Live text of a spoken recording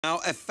Now,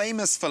 a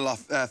famous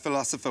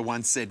philosopher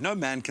once said, no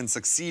man can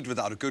succeed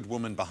without a good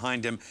woman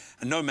behind him,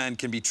 and no man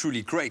can be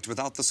truly great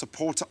without the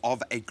support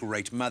of a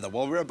great mother.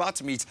 Well, we're about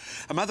to meet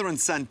a mother and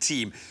son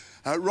team.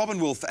 Robyn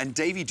Wolff and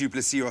Davey du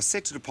Plessis are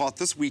set to depart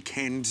this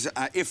weekend,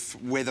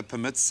 if weather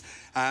permits,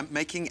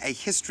 making a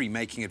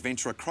history-making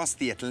adventure across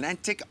the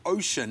Atlantic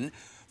Ocean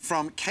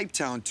from Cape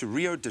Town to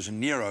Rio De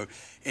Janeiro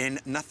in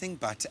nothing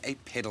but a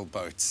pedal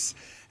boat.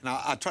 Now,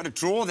 I tried to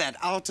draw that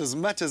out as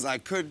much as I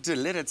could to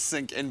let it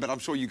sink in, but I'm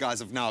sure you guys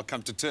have now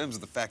come to terms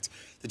with the fact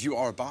that you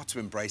are about to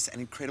embrace an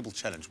incredible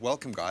challenge.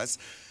 Welcome, guys.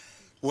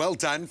 Well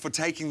done for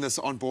taking this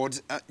on board.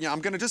 I'm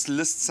going to just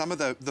list some of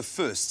the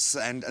firsts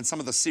and some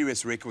of the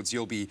serious records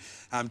you'll be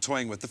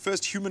toying with. The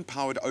first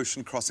human-powered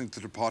ocean crossing to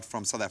depart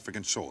from South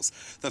African shores.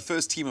 The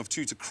first team of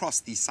 2 to cross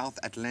the South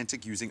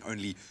Atlantic using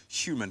only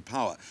human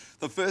power.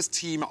 The first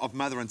team of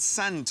mother and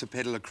son to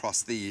pedal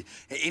across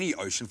any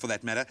ocean, for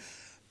that matter.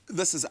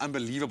 This is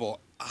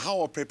unbelievable.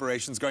 How are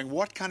preparations going?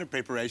 What kind of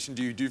preparation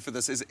do you do for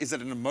this? Is it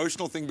an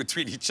emotional thing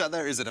between each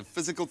other? Is it a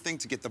physical thing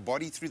to get the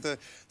body through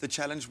the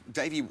challenge?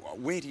 Davey,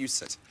 where do you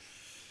sit?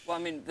 Well,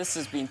 I mean, this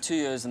has been 2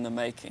 years in the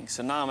making,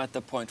 so now I'm at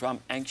the point where I'm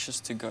anxious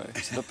to go,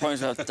 to the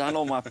point where I've done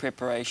all my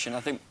preparation.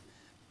 I think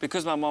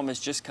because my mom has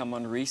just come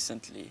on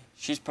recently,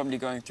 she's probably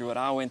going through what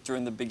I went through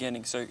in the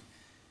beginning, so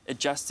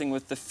adjusting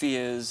with the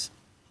fears,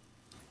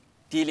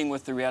 dealing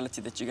with the reality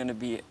that you're going to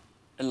be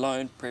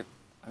alone,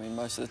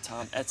 most of the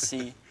time, at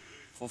sea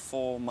for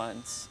 4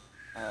 months.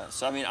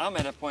 So, I mean, I'm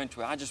at a point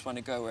where I just want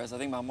to go, whereas I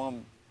think my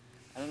mom,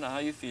 I don't know, how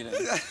you feeling?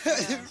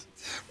 Yeah.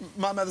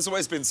 My mother's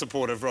always been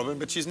supportive, Robyn,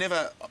 but she's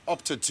never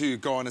opted to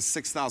go on a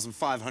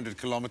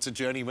 6,500-kilometre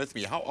journey with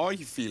me. How are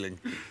you feeling?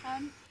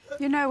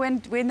 You know,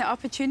 when the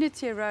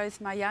opportunity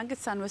arose, my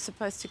youngest son was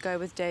supposed to go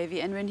with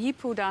Davey, and when he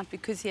pulled out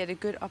because he had a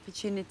good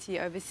opportunity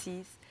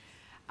overseas,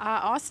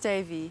 I asked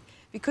Davey,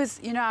 because,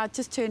 you know, I had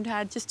just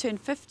turned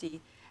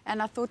 50,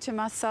 and I thought to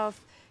myself,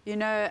 you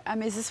know,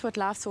 is this what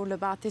life's all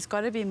about? There's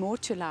got to be more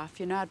to life.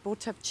 You know, I'd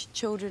brought up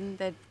children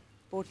that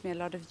brought me a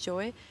lot of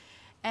joy.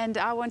 And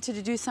I wanted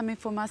to do something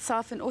for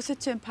myself and also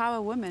to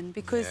empower women,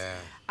 because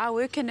I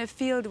work in a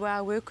field where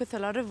I work with a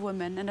lot of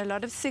women and a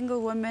lot of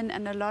single women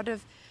and a lot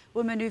of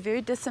women who are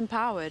very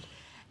disempowered.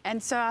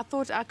 And so I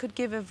thought I could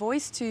give a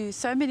voice to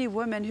so many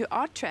women who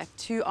are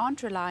trapped, who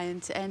aren't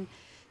reliant, and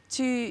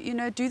to, you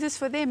know, do this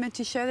for them and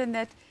to show them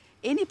that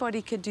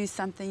anybody could do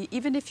something,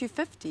 even if you're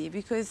 50,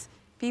 because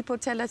people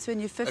tell us when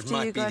you're 50,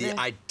 you've got the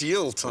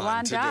ideal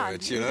time to do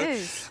it, you know? It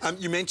is.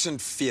 You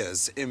mentioned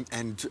fears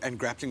and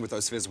grappling with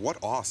those fears. What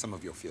are some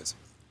of your fears?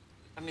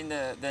 I mean,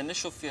 the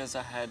initial fears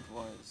I had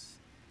was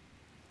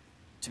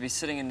to be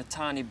sitting in a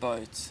tiny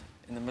boat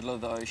in the middle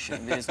of the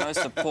ocean. There's no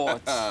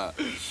support.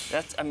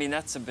 That's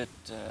a bit,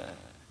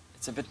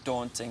 it's a bit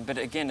daunting. But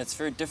again, it's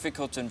very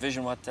difficult to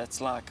envision what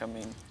that's like. I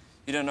mean,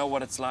 you don't know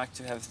what it's like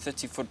to have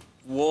 30-foot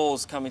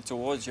walls coming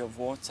towards you of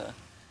water.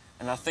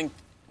 And I think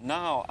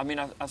now, I mean,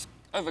 I've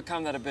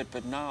overcome that a bit,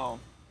 but now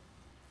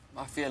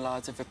my fear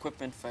lies if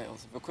equipment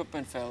fails. If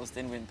equipment fails,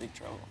 then we're in big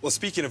trouble. Well,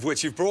 speaking of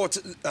which, you've brought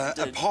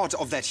a part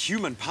of that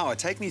human power.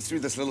 Take me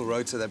through this little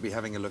rotor that we're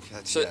having a look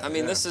at So, here. I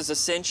mean, this is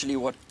essentially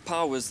what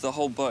powers the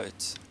whole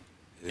boat.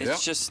 Yeah.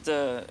 It's just,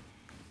 I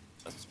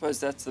suppose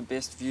that's the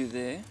best view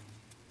there.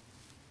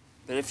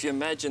 But if you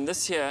imagine,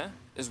 this here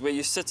is where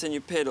you sit and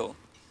you pedal,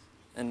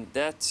 and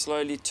that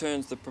slowly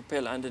turns the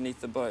propeller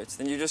underneath the boat.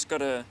 Then you just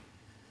got a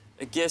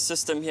gear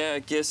system here, a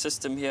gear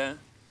system here,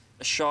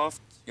 a shaft,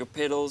 your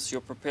pedals,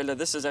 your propeller.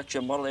 This is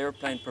actually a model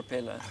airplane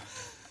propeller.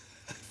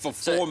 For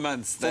 4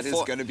 months, that is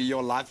going to be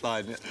your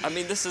lifeline. I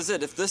mean, this is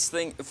it.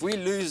 If we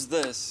lose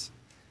this,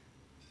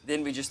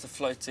 then we're just a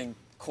floating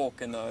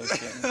cork in the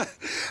ocean.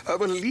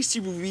 Well, at least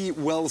you will be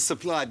well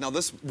supplied. Now,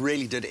 this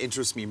really did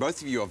interest me.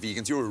 Both of you are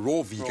vegans. You're a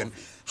raw vegan.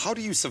 How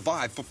do you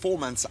survive for 4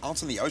 months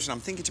out in the ocean?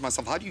 I'm thinking to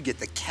myself, how do you get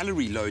the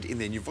calorie load in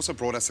there? And you've also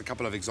brought us a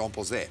couple of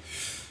examples there.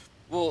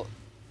 Well,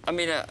 I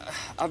mean,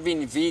 I've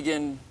been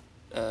vegan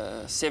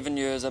 7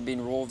 years. I've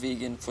been raw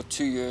vegan for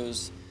 2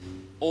 years.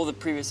 All the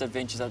previous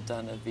adventures I've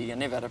done are vegan.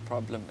 Never had a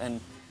problem. And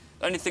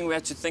the only thing we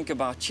have to think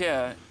about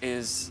here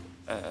is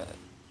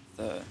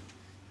the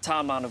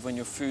timeline of when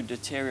your food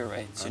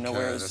deteriorates. Okay, you know,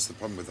 whereas that's the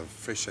problem with the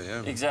fresher,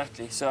 yeah.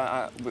 Exactly.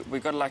 So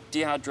we've got like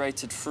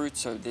dehydrated fruit.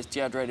 So there's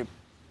dehydrated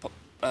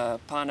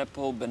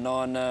pineapple,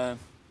 banana,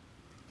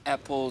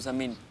 apples. I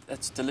mean,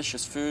 that's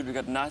delicious food. We've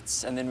got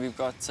nuts, and then we've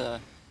got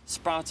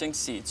sprouting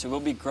seeds. So we'll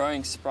be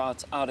growing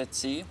sprouts out at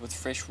sea with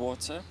fresh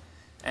water.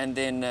 And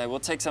then we'll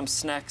take some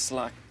snacks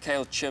like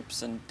kale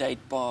chips and date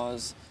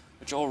bars,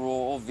 which are all raw,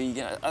 all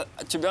vegan.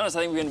 To be honest,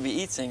 I think we're going to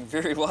be eating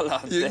very well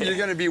out there. You're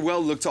going to be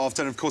well looked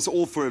after, and of course,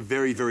 all for a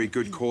very, very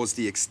good cause,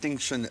 the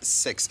Extinction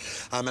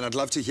 6. And I'd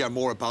love to hear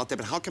more about that,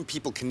 but how can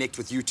people connect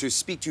with you to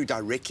speak to you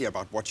directly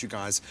about what you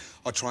guys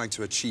are trying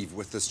to achieve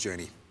with this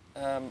journey?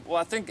 Well,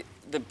 I think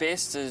the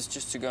best is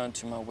just to go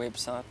onto my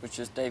website, which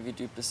is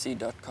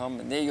daveyduplessis.com,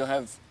 and there you'll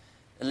have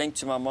a link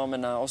to my mom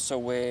and I also,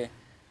 where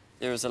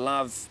there is a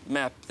live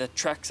map that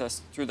tracks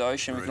us through the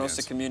ocean. Brilliant. We can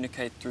also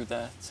communicate through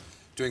that.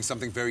 doing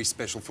something very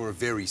special for a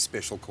very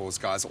special cause,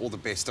 guys. All the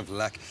best of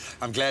luck.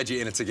 I'm glad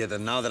you're in it together.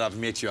 Now that I've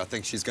met you, I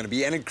think she's going to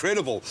be an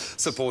incredible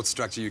support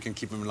structure. You can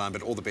keep them in line,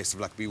 but all the best of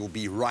luck. We will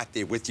be right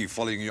there with you,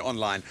 following you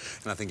online,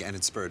 and I think and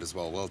in spirit as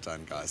well. Well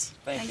done, guys.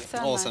 Thank you. Thanks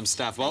so Awesome much.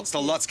 stuff. Well, Thank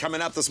still you. lots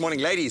coming up this morning.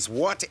 Ladies,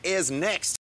 what is next?